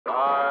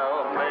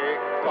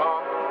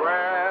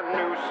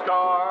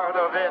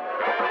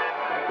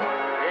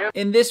it.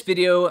 In this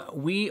video,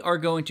 we are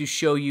going to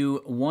show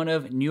you one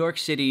of New York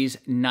City's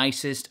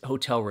nicest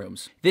hotel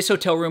rooms. This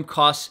hotel room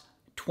costs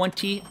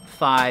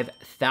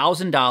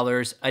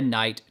 $25,000 a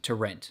night to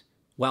rent.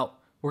 Well,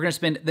 we're gonna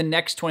spend the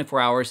next 24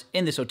 hours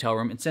in this hotel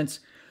room, and since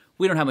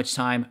we don't have much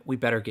time, we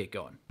better get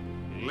going.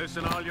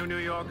 Listen, all you New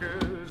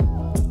Yorkers.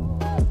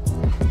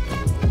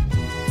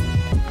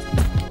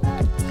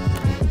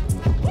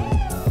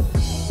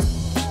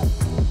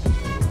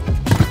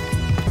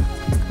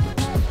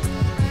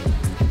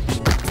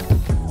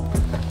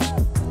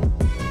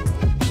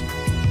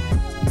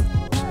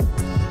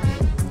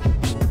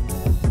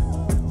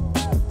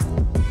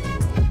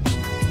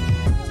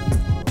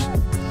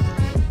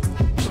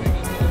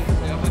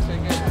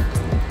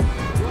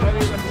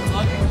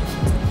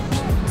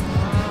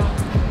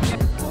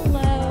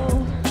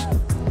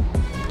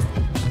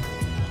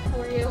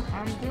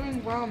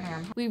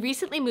 We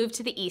recently moved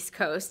to the East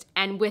Coast,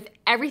 and with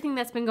everything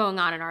that's been going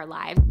on in our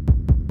lives,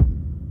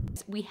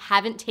 we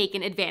haven't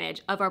taken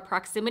advantage of our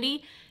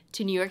proximity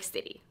to New York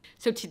City.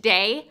 So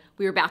today,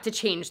 we're about to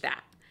change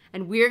that.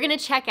 And we're gonna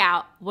check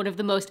out one of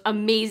the most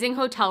amazing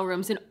hotel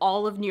rooms in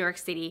all of New York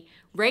City,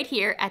 right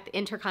here at the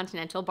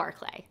Intercontinental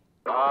Barclay.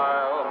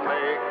 I'll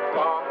make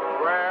a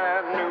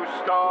brand new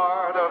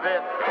start of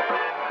it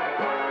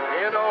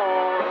in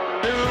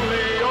old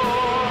New York.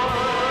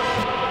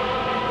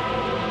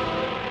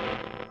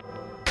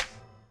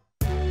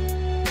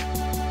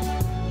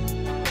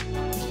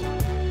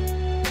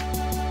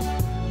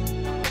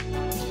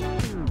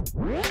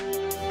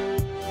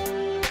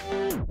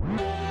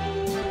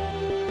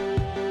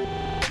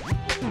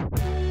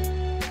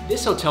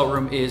 This hotel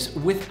room is,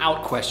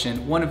 without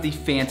question, one of the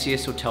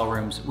fanciest hotel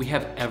rooms we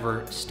have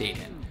ever stayed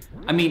in.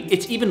 I mean,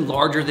 it's even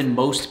larger than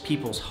most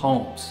people's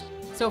homes.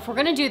 So if we're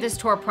gonna do this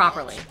tour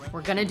properly,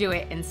 we're gonna do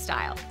it in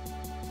style.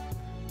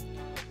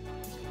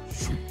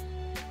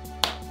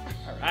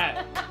 All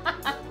right,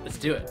 let's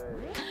do it.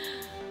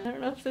 I don't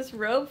know if this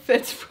robe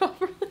fits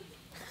properly.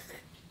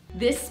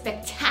 This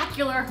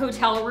spectacular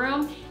hotel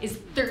room is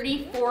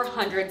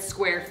 3,400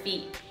 square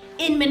feet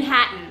in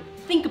Manhattan.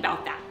 Think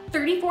about that.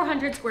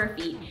 3,400 square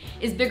feet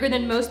is bigger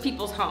than most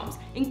people's homes,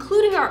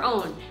 including our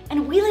own.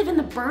 And we live in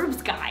the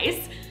burbs,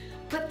 guys.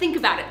 But think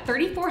about it,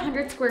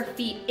 3,400 square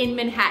feet in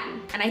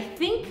Manhattan. And I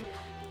think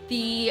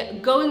the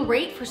going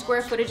rate for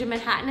square footage in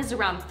Manhattan is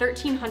around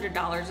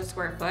 $1,300 a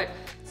square foot,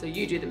 so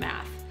you do the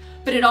math.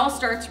 But it all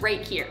starts right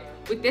here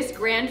with this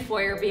grand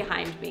foyer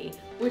behind me,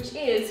 which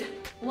is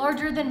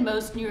larger than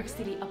most New York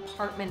City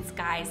apartments,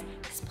 guys.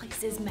 This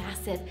place is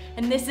massive,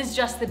 and this is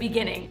just the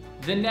beginning.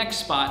 The next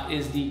spot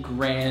is the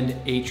Grand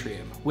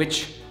Atrium,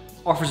 which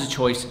offers a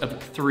choice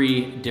of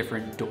 3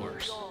 different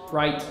doors: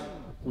 right,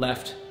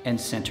 left, and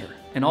center.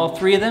 And all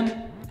 3 of them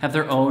have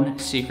their own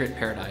secret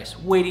paradise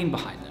waiting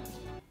behind them.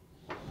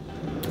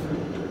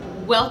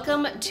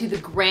 Welcome to the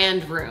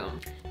Grand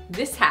Room.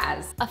 This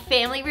has a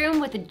family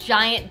room with a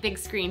giant big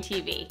screen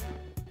TV.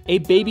 A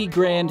baby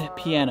grand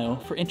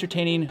piano for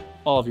entertaining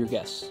all of your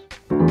guests.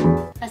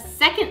 A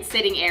second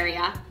sitting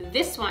area,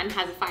 this one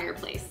has a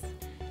fireplace.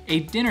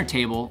 A dinner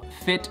table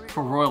fit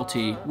for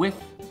royalty with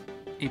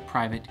a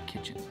private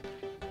kitchen.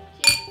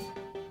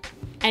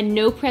 And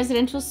no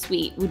presidential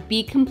suite would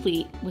be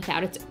complete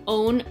without its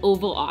own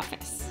Oval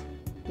Office.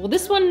 Well,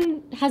 this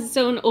one has its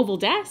own oval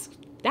desk.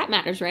 That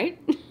matters, right?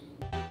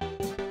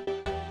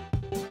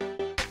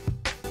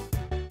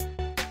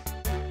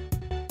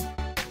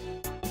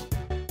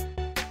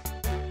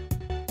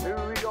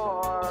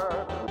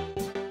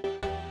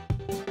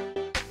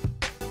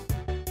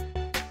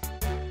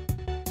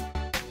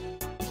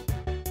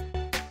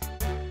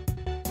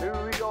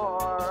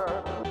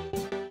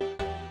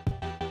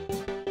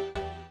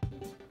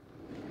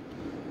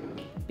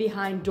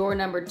 Behind door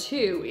number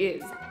 2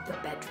 is the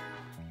bedroom.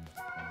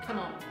 Come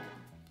on.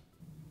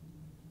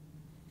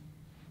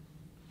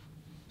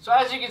 So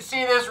as you can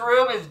see, this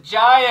room is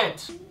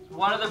giant.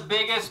 One of the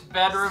biggest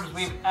bedrooms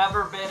we've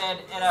ever been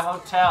in a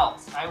hotel.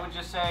 I would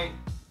just say,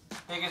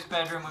 biggest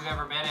bedroom we've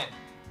ever been in.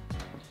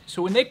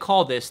 So when they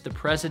call this the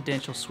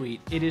presidential suite,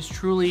 it is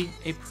truly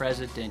a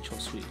presidential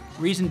suite.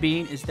 Reason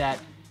being is that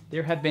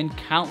there have been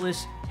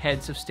countless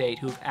heads of state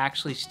who have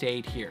actually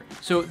stayed here.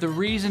 So the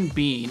reason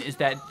being is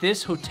that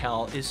this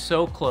hotel is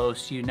so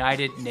close to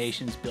United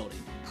Nations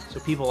building. So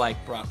people like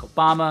Barack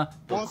Obama,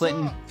 Bill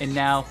Clinton, and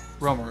now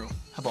Romero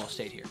have all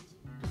stayed here.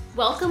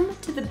 Welcome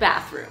to the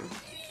bathroom.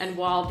 And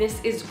while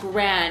this is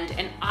grand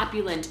and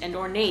opulent and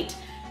ornate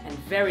and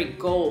very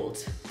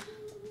gold,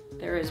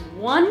 there is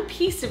one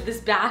piece of this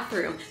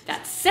bathroom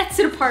that sets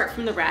it apart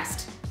from the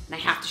rest, and I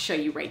have to show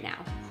you right now.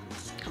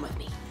 Come with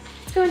me.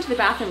 Let's go into the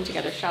bathroom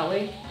together, shall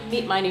we?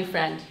 Meet my new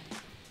friend.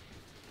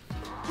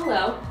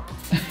 Hello.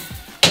 Isn't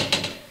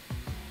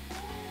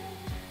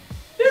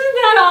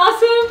that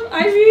awesome?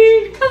 I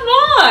mean, come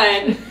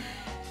on.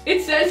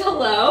 It says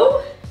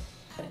hello.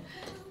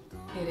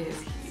 It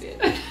is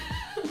heated.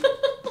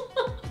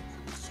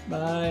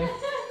 Bye.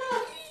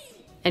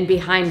 And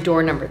behind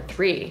door number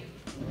 3.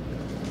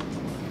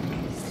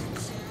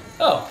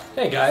 Oh,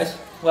 hey guys.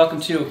 Welcome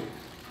to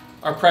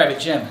our private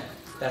gym.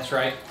 That's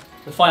right.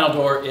 The final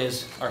door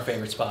is our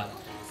favorite spot.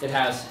 It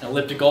has an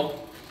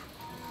elliptical,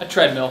 a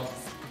treadmill,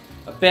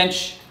 a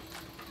bench,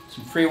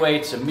 some free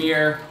weights, a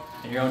mirror,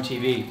 and your own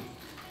TV.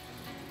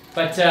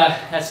 But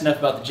that's enough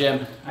about the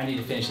gym. I need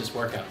to finish this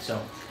workout,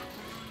 so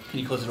can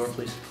you close the door,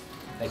 please?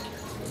 Thank you.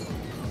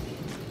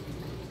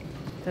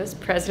 Those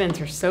presidents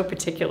are so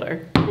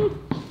particular.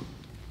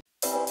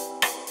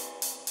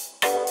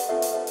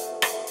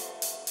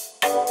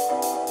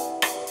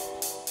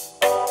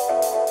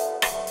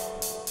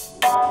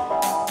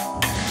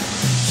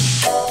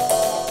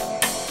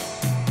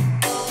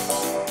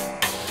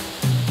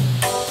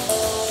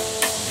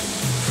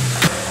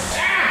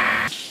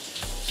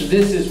 So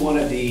this is one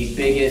of the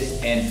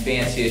biggest and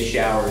fanciest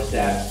showers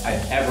that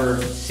I've ever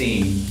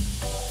seen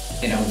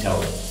in a hotel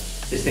room.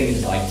 This thing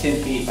is like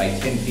 10 feet by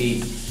 10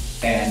 feet,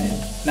 and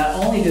not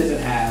only does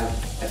it have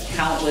a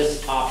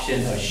countless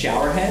option of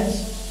shower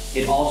heads,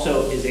 it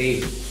also is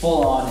a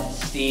full-on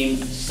steam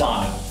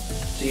sauna.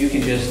 So you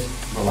can just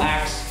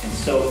relax and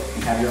soak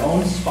and have your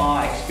own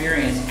spa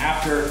experience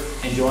after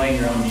enjoying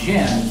your own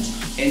gym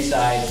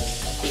inside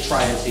the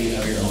privacy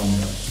of your own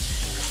room.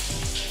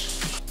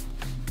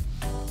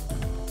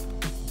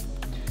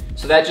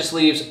 So that just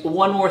leaves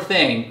one more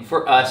thing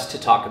for us to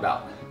talk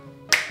about.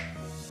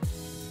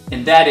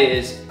 And that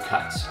is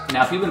Cuts.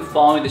 Now, if you've been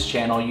following this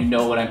channel, you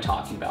know what I'm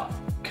talking about.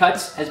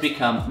 Cuts has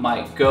become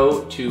my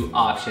go-to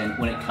option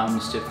when it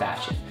comes to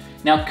fashion.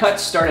 Now,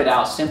 Cuts started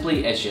out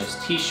simply as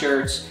just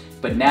t-shirts,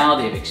 but now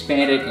they've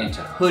expanded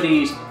into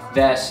hoodies,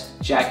 vests,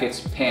 jackets,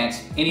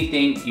 pants,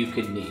 anything you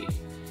could need.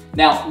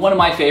 Now, one of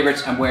my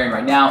favorites I'm wearing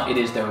right now, it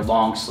is their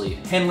long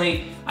sleeve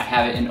Henley. I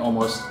have it in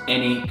almost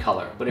any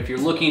color. But if you're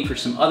looking for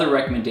some other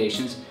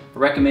recommendations, I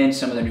recommend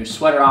some of their new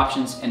sweater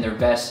options and their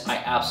vests. I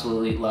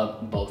absolutely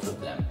love both of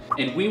them.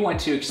 And we want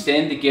to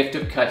extend the gift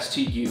of Cuts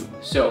to you.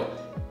 So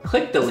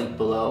click the link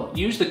below,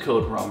 use the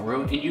code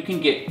ROMARU, and you can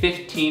get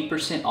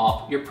 15%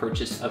 off your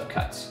purchase of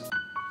Cuts.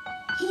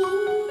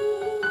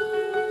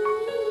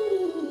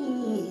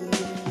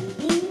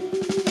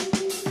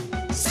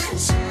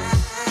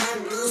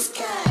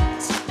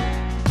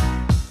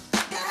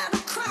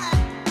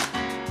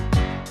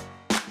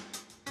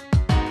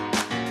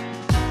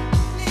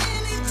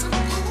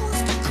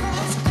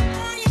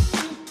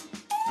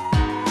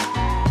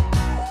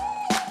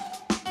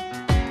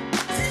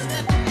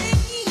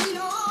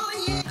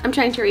 I'm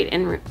trying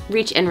to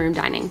reach in-room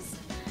dining.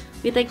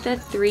 We'd like the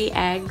 3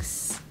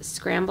 eggs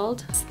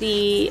scrambled,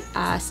 the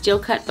steel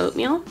cut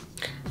oatmeal,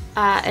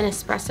 an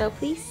espresso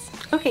please.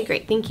 Okay,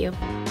 great, thank you.